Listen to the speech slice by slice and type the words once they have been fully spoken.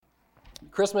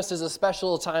Christmas is a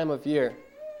special time of year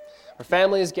where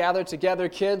families gather together,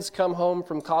 kids come home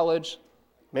from college,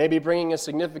 maybe bringing a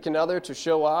significant other to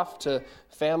show off to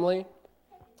family.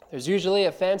 There's usually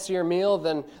a fancier meal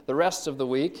than the rest of the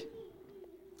week.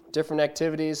 Different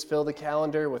activities fill the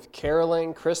calendar with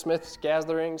caroling, Christmas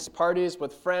gatherings, parties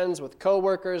with friends, with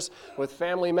coworkers, with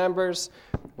family members,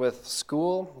 with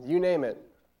school, you name it.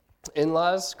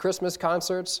 In-laws, Christmas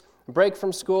concerts, break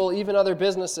from school, even other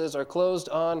businesses are closed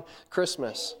on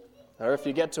Christmas. Or if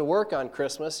you get to work on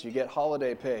Christmas, you get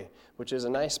holiday pay, which is a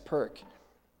nice perk.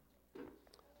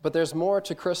 But there's more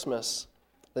to Christmas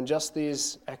than just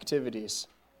these activities.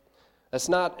 It's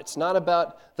not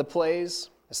about the plays.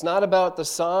 It's not about the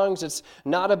songs. It's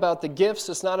not about the gifts.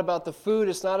 It's not about the food.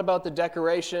 It's not about the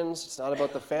decorations. It's not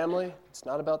about the family. It's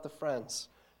not about the friends.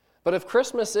 But if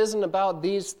Christmas isn't about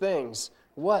these things,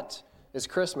 what is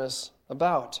Christmas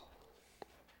about?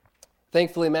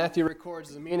 Thankfully, Matthew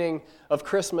records the meaning of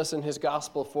Christmas in his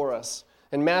gospel for us.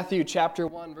 In Matthew chapter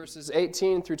 1, verses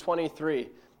 18 through 23.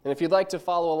 And if you'd like to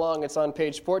follow along, it's on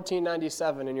page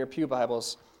 1497 in your pew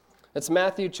Bibles. It's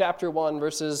Matthew chapter 1,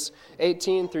 verses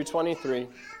 18 through 23.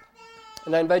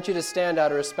 And I invite you to stand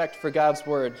out of respect for God's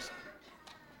word.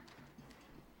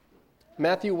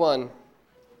 Matthew 1,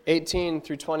 18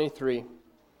 through 23.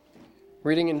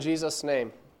 Reading in Jesus'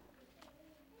 name.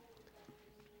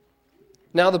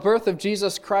 Now the birth of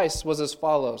Jesus Christ was as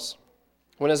follows.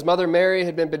 When his mother Mary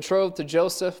had been betrothed to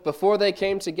Joseph, before they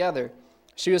came together,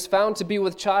 she was found to be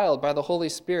with child by the Holy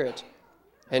Spirit.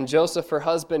 And Joseph, her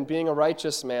husband, being a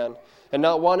righteous man, and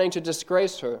not wanting to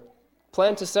disgrace her,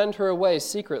 planned to send her away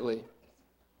secretly.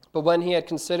 But when he had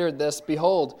considered this,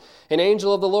 behold, an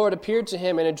angel of the Lord appeared to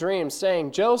him in a dream,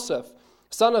 saying, Joseph,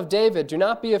 son of David, do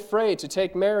not be afraid to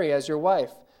take Mary as your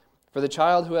wife, for the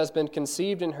child who has been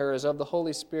conceived in her is of the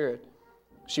Holy Spirit.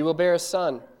 She will bear a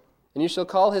son, and you shall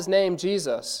call his name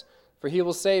Jesus, for he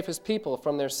will save his people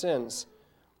from their sins.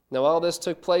 Now all this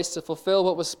took place to fulfill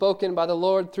what was spoken by the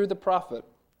Lord through the prophet.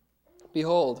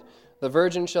 Behold, the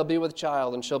virgin shall be with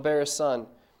child and shall bear a son,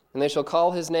 and they shall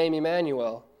call his name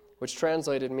Emmanuel, which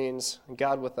translated means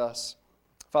God with us.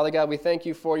 Father God, we thank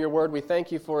you for your word. We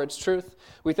thank you for its truth.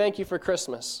 We thank you for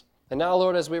Christmas. And now,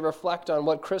 Lord, as we reflect on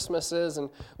what Christmas is and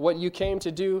what you came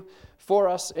to do for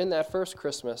us in that first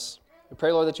Christmas, we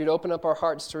pray, Lord, that you'd open up our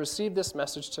hearts to receive this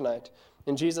message tonight.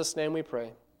 In Jesus' name we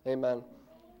pray. Amen.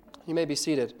 You may be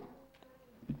seated.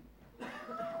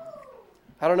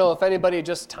 I don't know if anybody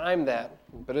just timed that,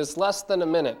 but it's less than a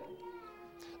minute.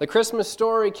 The Christmas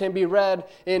story can be read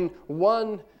in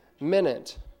 1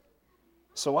 minute.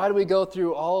 So why do we go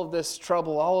through all of this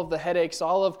trouble, all of the headaches,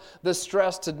 all of the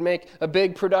stress to make a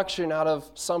big production out of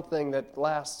something that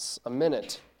lasts a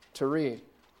minute to read?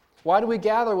 Why do we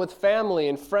gather with family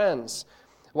and friends?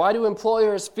 Why do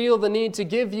employers feel the need to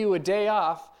give you a day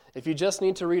off if you just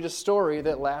need to read a story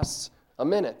that lasts a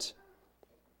minute?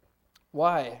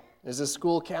 Why is the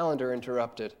school calendar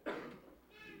interrupted?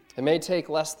 It may take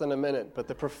less than a minute, but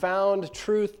the profound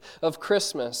truth of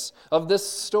Christmas, of this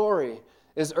story,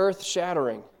 is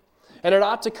earth-shattering. And it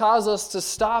ought to cause us to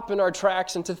stop in our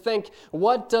tracks and to think,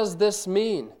 what does this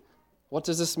mean? What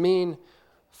does this mean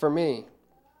for me?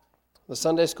 The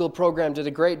Sunday school program did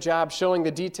a great job showing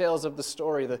the details of the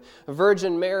story. The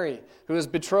Virgin Mary, who was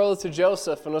betrothed to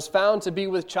Joseph and was found to be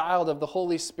with child of the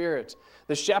Holy Spirit.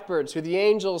 The shepherds, who the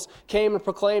angels came and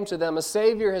proclaimed to them, a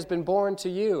Savior has been born to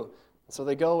you. So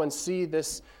they go and see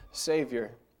this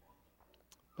Savior.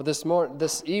 But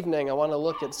this evening, I want to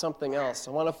look at something else.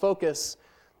 I want to focus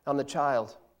on the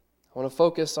child. I want to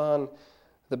focus on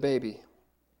the baby.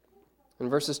 In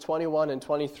verses 21 and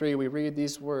 23, we read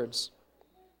these words.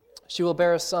 She will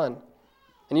bear a son,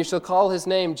 and you shall call his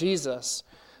name Jesus,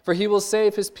 for he will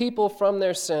save his people from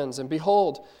their sins. And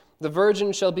behold, the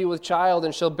virgin shall be with child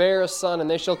and shall bear a son, and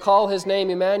they shall call his name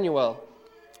Emmanuel,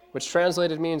 which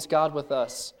translated means God with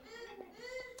us.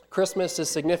 Christmas is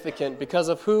significant because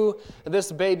of who this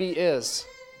baby is,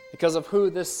 because of who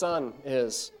this son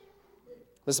is.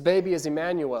 This baby is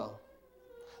Emmanuel.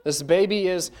 This baby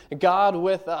is God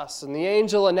with us. And the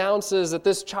angel announces that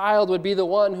this child would be the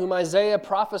one whom Isaiah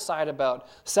prophesied about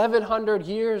 700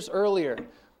 years earlier.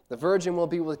 The virgin will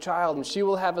be with child, and she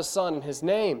will have a son, and his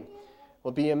name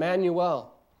will be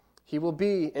Emmanuel. He will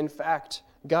be, in fact,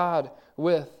 God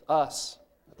with us.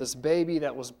 This baby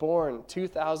that was born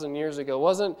 2,000 years ago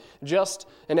wasn't just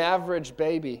an average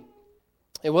baby.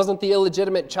 It wasn't the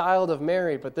illegitimate child of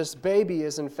Mary, but this baby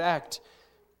is, in fact,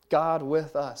 God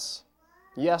with us.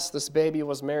 Yes, this baby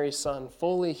was Mary's son,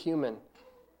 fully human,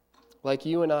 like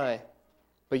you and I,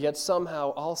 but yet somehow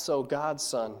also God's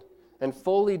son, and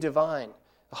fully divine,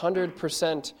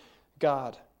 100%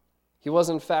 God. He was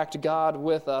in fact God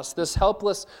with us. This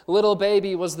helpless little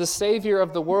baby was the Savior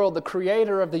of the world, the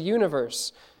Creator of the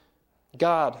universe.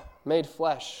 God made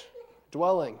flesh,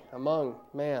 dwelling among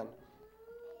man.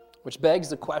 Which begs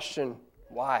the question,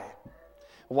 why?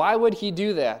 Why would he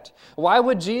do that? Why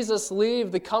would Jesus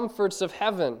leave the comforts of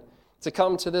heaven to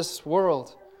come to this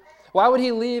world? Why would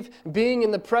he leave being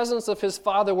in the presence of his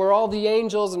Father, where all the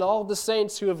angels and all the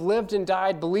saints who have lived and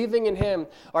died believing in him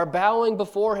are bowing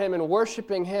before him and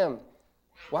worshiping him?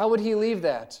 Why would he leave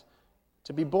that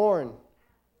to be born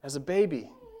as a baby?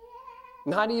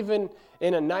 Not even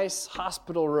in a nice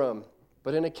hospital room,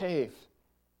 but in a cave.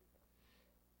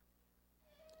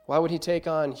 Why would he take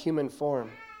on human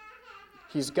form?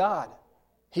 He's God.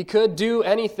 He could do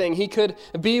anything. He could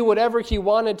be whatever he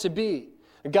wanted to be.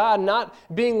 God not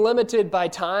being limited by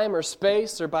time or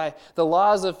space or by the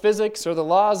laws of physics or the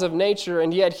laws of nature,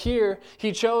 and yet here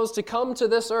he chose to come to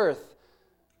this earth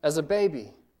as a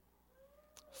baby,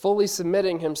 fully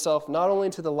submitting himself not only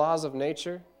to the laws of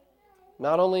nature,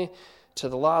 not only to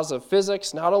the laws of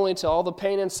physics, not only to all the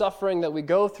pain and suffering that we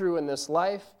go through in this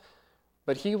life,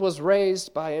 but he was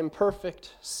raised by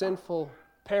imperfect, sinful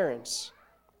parents.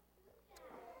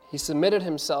 He submitted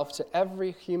himself to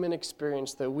every human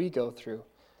experience that we go through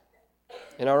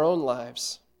in our own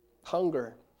lives: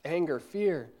 hunger, anger,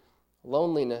 fear,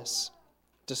 loneliness,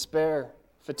 despair,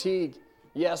 fatigue.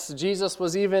 Yes, Jesus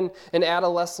was even an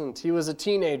adolescent. He was a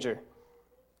teenager,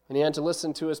 and he had to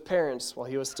listen to his parents while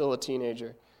he was still a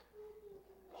teenager.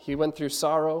 He went through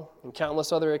sorrow and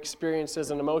countless other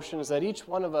experiences and emotions that each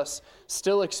one of us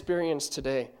still experience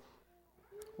today.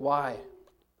 Why?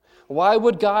 Why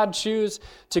would God choose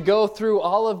to go through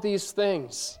all of these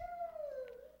things?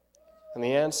 And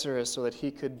the answer is so that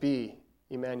he could be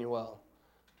Emmanuel,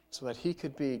 so that he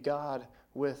could be God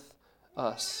with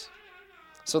us.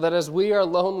 So that as we are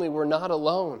lonely, we're not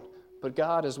alone, but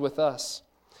God is with us.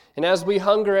 And as we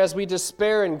hunger, as we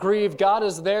despair and grieve, God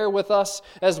is there with us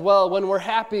as well. When we're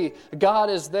happy, God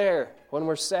is there. When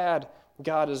we're sad,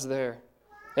 God is there.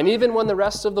 And even when the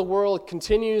rest of the world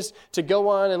continues to go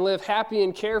on and live happy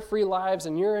and carefree lives,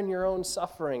 and you're in your own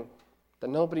suffering that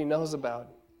nobody knows about,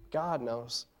 God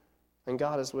knows, and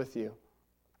God is with you.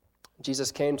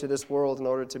 Jesus came to this world in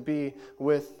order to be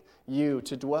with you,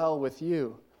 to dwell with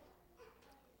you.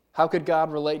 How could God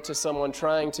relate to someone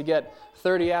trying to get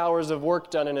 30 hours of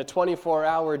work done in a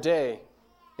 24-hour day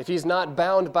if he's not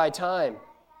bound by time?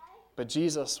 But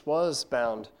Jesus was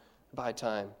bound by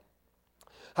time.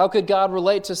 How could God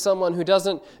relate to someone who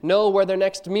doesn't know where their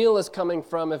next meal is coming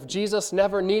from if Jesus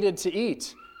never needed to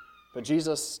eat? But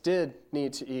Jesus did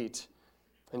need to eat,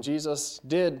 and Jesus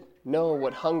did know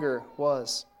what hunger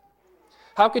was.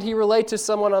 How could he relate to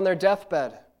someone on their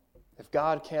deathbed if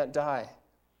God can't die?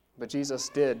 But Jesus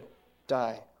did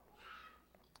die.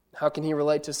 How can he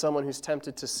relate to someone who's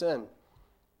tempted to sin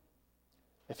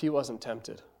if he wasn't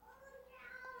tempted?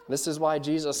 This is why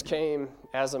Jesus came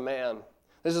as a man.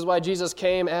 This is why Jesus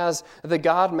came as the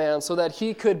God-man, so that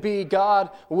he could be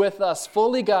God with us,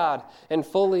 fully God and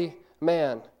fully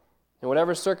man, in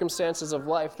whatever circumstances of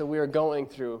life that we are going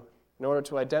through, in order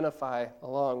to identify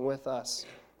along with us.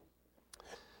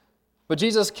 But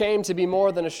Jesus came to be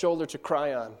more than a shoulder to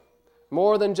cry on,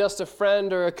 more than just a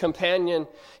friend or a companion.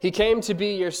 He came to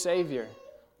be your Savior.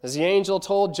 As the angel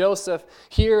told Joseph,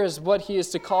 here is what he is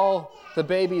to call the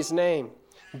baby's name: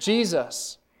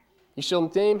 Jesus. You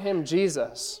shall name him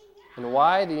Jesus. And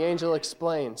why? The angel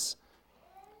explains.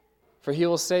 For he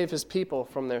will save his people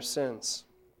from their sins.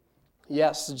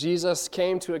 Yes, Jesus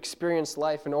came to experience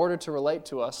life in order to relate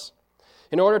to us,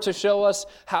 in order to show us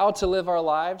how to live our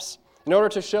lives, in order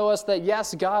to show us that,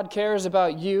 yes, God cares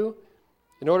about you,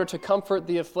 in order to comfort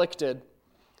the afflicted.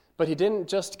 But he didn't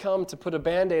just come to put a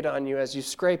Band-Aid on you as you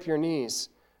scrape your knees.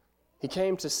 He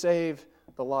came to save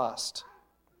the lost.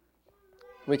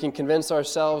 We can convince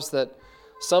ourselves that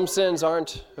some sins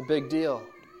aren't a big deal,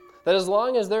 that as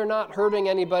long as they're not hurting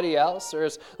anybody else, or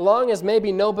as long as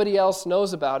maybe nobody else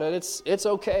knows about it, it's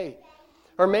okay.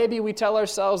 Or maybe we tell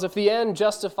ourselves, if the end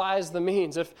justifies the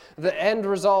means, if the end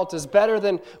result is better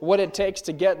than what it takes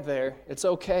to get there, it's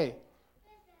okay.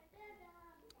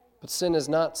 But sin is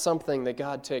not something that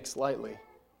God takes lightly.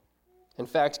 In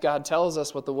fact, God tells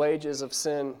us what the wages of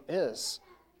sin is.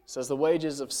 He says the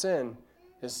wages of sin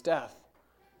is death.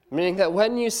 Meaning that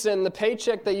when you sin, the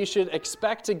paycheck that you should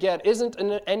expect to get isn't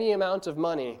any amount of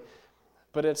money,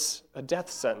 but it's a death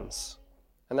sentence.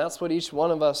 And that's what each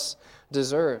one of us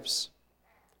deserves.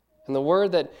 And the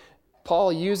word that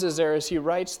Paul uses there as he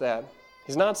writes that,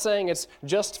 he's not saying it's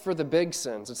just for the big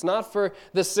sins. It's not for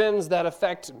the sins that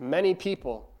affect many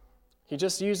people. He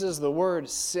just uses the word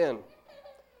sin.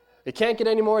 It can't get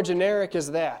any more generic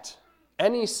as that.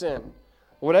 any sin,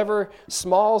 whatever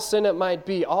small sin it might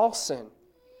be, all sin,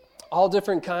 all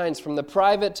different kinds, from the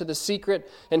private to the secret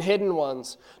and hidden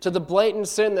ones, to the blatant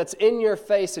sin that's in your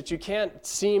face that you can't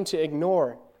seem to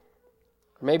ignore.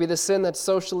 Or maybe the sin that's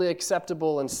socially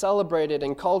acceptable and celebrated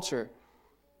in culture,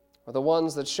 or the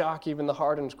ones that shock even the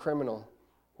hardened criminal.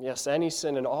 Yes, any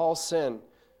sin and all sin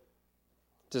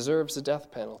deserves the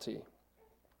death penalty.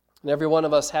 And every one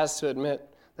of us has to admit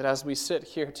that as we sit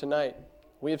here tonight,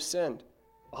 we have sinned.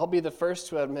 I'll be the first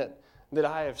to admit that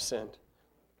I have sinned.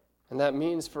 And that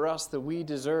means for us that we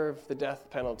deserve the death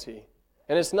penalty.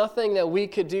 And it's nothing that we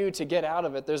could do to get out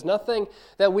of it. There's nothing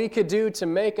that we could do to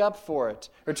make up for it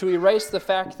or to erase the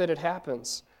fact that it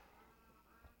happens.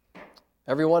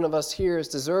 Every one of us here is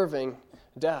deserving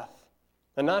death.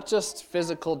 And not just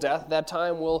physical death. That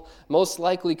time will most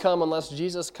likely come unless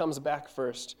Jesus comes back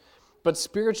first. But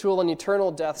spiritual and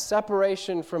eternal death,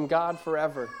 separation from God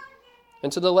forever,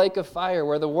 into the lake of fire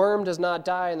where the worm does not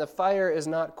die and the fire is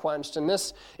not quenched. And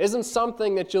this isn't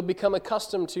something that you'll become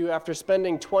accustomed to after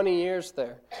spending 20 years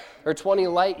there or 20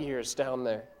 light years down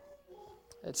there.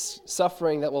 It's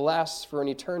suffering that will last for an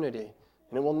eternity,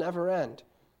 and it will never end.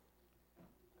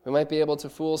 We might be able to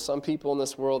fool some people in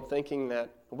this world thinking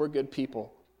that we're good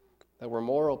people, that we're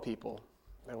moral people,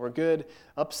 that we're good,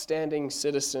 upstanding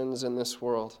citizens in this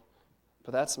world.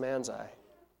 But that's man's eye.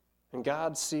 And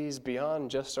God sees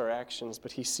beyond just our actions,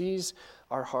 but He sees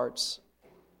our hearts.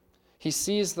 He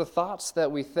sees the thoughts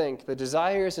that we think, the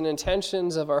desires and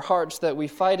intentions of our hearts that we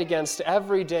fight against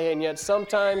every day, and yet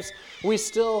sometimes we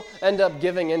still end up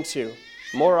giving into,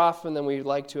 more often than we'd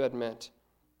like to admit.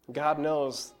 God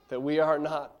knows that we are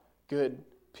not good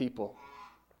people.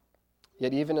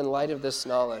 Yet even in light of this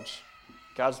knowledge,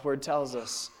 God's Word tells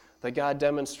us that God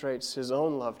demonstrates His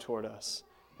own love toward us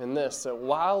in this, that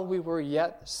while we were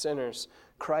yet sinners,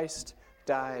 Christ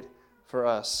died for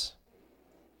us.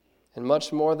 And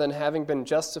much more than having been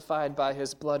justified by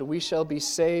His blood, we shall be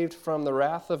saved from the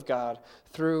wrath of God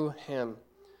through Him.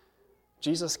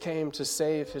 Jesus came to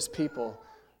save His people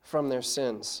from their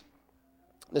sins.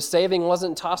 The saving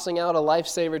wasn't tossing out a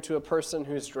lifesaver to a person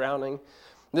who's drowning.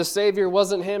 The Savior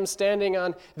wasn't Him standing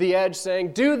on the edge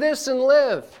saying, "Do this and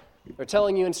live," or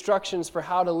telling you instructions for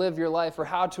how to live your life or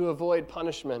how to avoid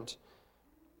punishment.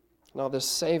 No, this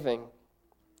saving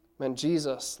meant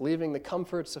Jesus leaving the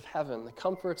comforts of heaven, the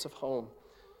comforts of home,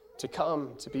 to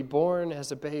come, to be born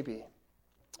as a baby,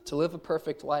 to live a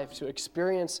perfect life, to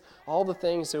experience all the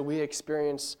things that we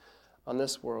experience on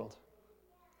this world,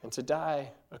 and to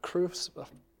die a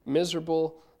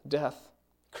miserable death,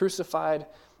 crucified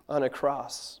on a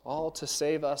cross, all to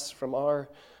save us from our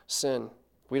sin.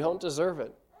 We don't deserve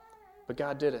it. But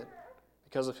God did it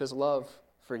because of His love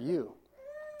for you.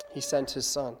 He sent His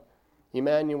Son,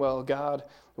 Emmanuel, God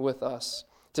with us,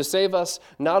 to save us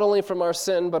not only from our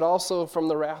sin, but also from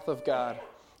the wrath of God.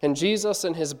 In Jesus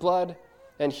and His blood,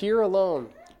 and here alone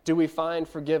do we find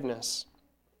forgiveness.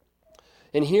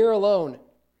 In here alone,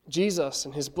 Jesus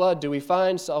and His blood, do we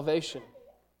find salvation.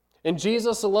 In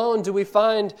Jesus alone do we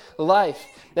find life.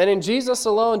 And in Jesus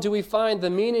alone do we find the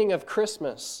meaning of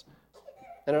Christmas.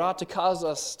 And it ought to cause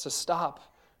us to stop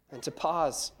and to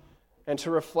pause and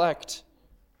to reflect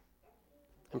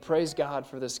and praise God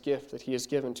for this gift that He has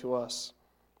given to us.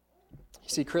 You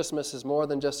see, Christmas is more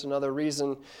than just another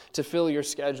reason to fill your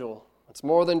schedule. It's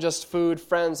more than just food,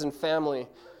 friends, and family.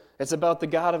 It's about the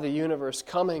God of the universe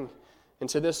coming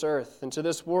into this earth, into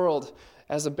this world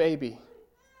as a baby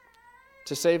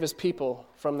to save His people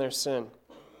from their sin.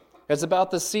 It's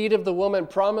about the seed of the woman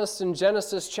promised in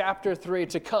Genesis chapter 3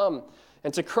 to come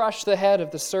and to crush the head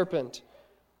of the serpent.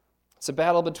 It's a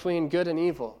battle between good and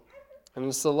evil, and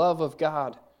it's the love of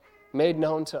God made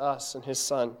known to us in His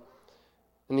Son.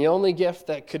 And the only gift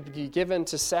that could be given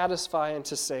to satisfy and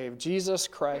to save, Jesus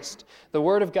Christ, the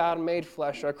Word of God made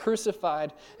flesh, our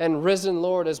crucified and risen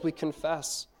Lord, as we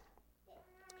confess.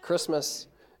 Christmas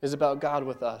is about God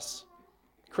with us.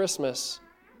 Christmas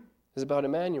is about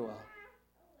Emmanuel.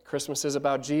 Christmas is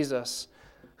about Jesus,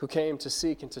 who came to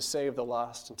seek and to save the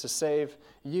lost and to save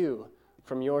you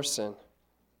from your sin.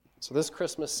 So this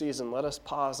Christmas season, let us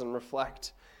pause and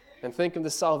reflect and think of the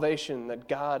salvation that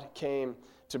God came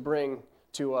to bring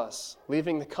to us,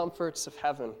 leaving the comforts of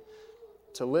heaven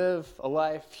to live a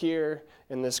life here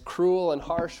in this cruel and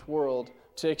harsh world,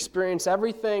 to experience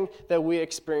everything that we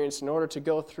experience in order to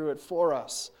go through it for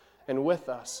us and with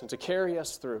us and to carry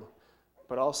us through,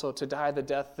 but also to die the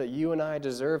death that you and I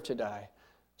deserve to die,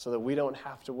 so that we don't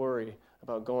have to worry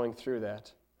about going through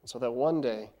that, and so that one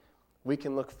day we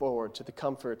can look forward to the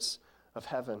comforts of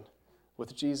heaven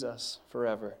with Jesus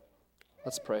forever.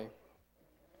 Let's pray.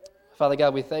 Father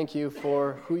God, we thank You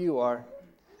for who You are.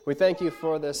 We thank you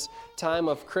for this time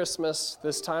of Christmas,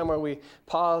 this time where we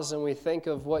pause and we think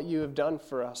of what you have done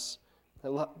for us.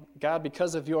 And God,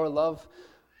 because of your love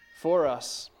for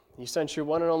us, you sent your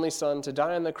one and only Son to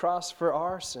die on the cross for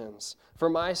our sins, for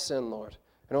my sin, Lord,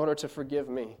 in order to forgive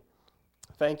me.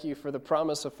 Thank you for the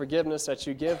promise of forgiveness that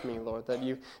you give me, Lord, that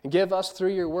you give us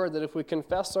through your word, that if we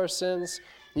confess our sins,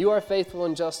 you are faithful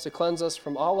and just to cleanse us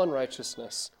from all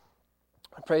unrighteousness.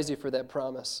 I praise you for that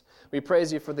promise. We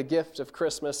praise you for the gift of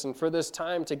Christmas and for this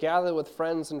time to gather with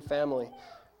friends and family,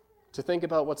 to think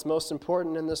about what's most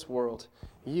important in this world,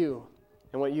 you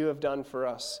and what you have done for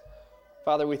us.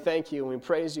 Father, we thank you and we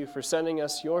praise you for sending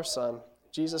us your Son,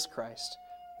 Jesus Christ.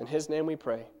 In his name we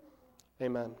pray.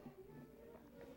 Amen.